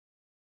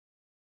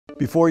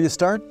Before you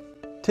start,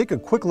 take a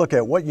quick look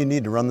at what you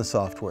need to run the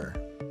software.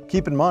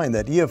 Keep in mind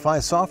that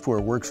EFI software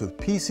works with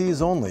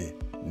PCs only,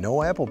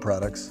 no Apple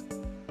products.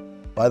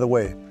 By the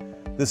way,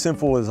 this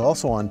info is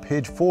also on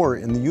page 4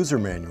 in the user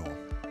manual.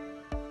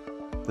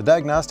 The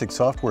Diagnostic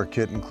software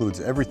kit includes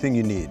everything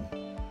you need.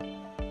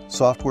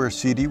 Software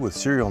CD with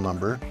serial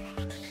number,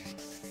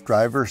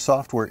 driver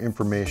software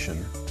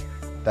information,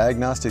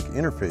 diagnostic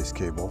interface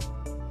cable,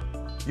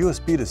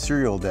 USB to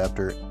serial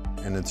adapter,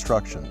 and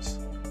instructions.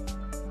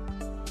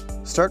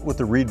 Start with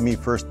the README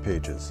first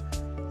pages.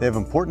 They have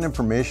important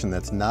information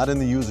that's not in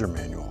the user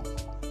manual.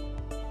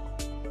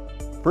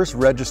 First,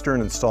 register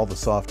and install the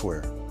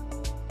software.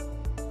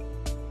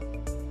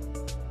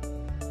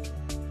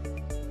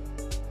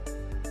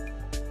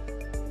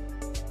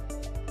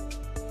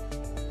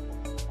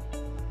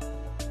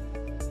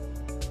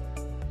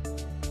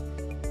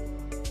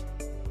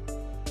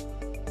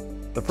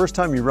 The first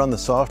time you run the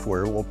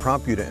software, it will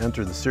prompt you to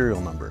enter the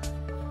serial number.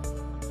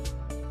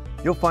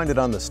 You'll find it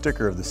on the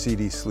sticker of the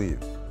CD sleeve.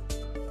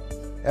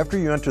 After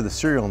you enter the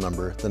serial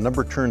number, the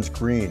number turns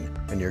green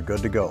and you're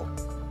good to go.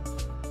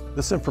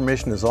 This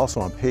information is also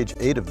on page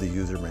 8 of the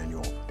user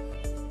manual.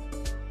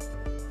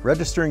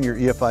 Registering your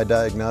EFI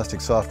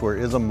diagnostic software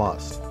is a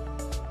must.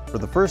 For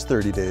the first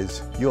 30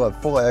 days, you'll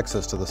have full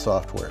access to the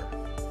software.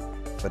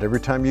 But every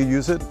time you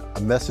use it,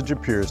 a message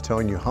appears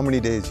telling you how many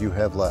days you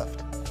have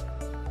left.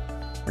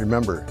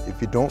 Remember,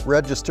 if you don't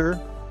register,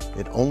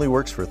 it only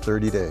works for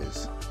 30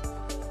 days.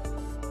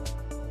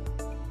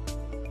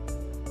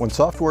 When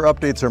software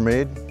updates are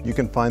made, you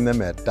can find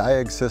them at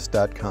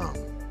diagnostic.com.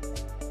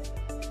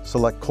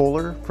 Select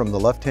Kohler from the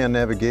left-hand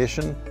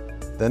navigation,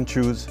 then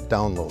choose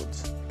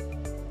Downloads.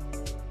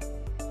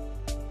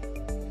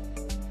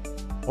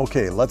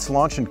 Okay, let's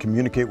launch and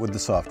communicate with the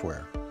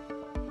software.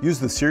 Use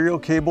the serial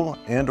cable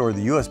and/or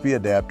the USB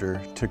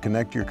adapter to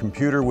connect your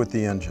computer with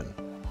the engine.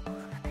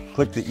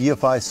 Click the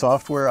EFI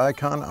software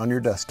icon on your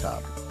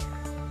desktop.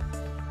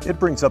 It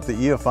brings up the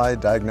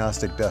EFI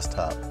Diagnostic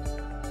desktop.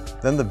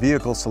 Then the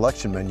vehicle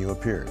selection menu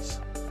appears.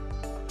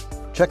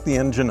 Check the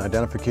engine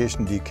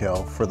identification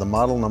decal for the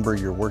model number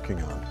you're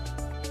working on.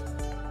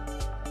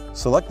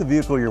 Select the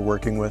vehicle you're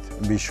working with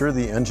and be sure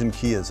the engine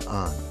key is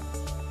on.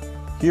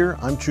 Here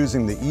I'm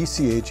choosing the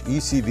ECH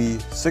ECV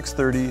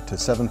 630 to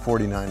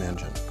 749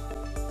 engine.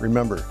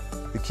 Remember,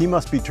 the key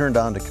must be turned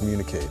on to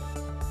communicate.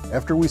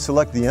 After we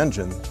select the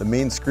engine, the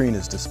main screen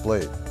is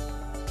displayed.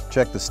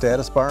 Check the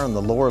status bar on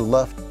the lower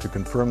left to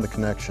confirm the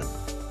connection.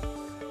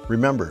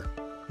 Remember,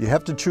 you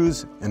have to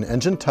choose an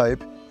engine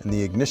type and the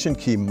ignition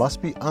key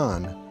must be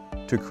on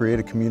to create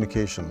a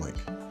communication link.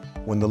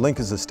 When the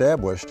link is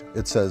established,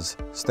 it says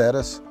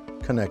Status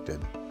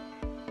Connected.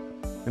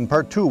 In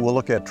part 2, we'll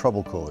look at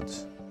trouble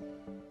codes.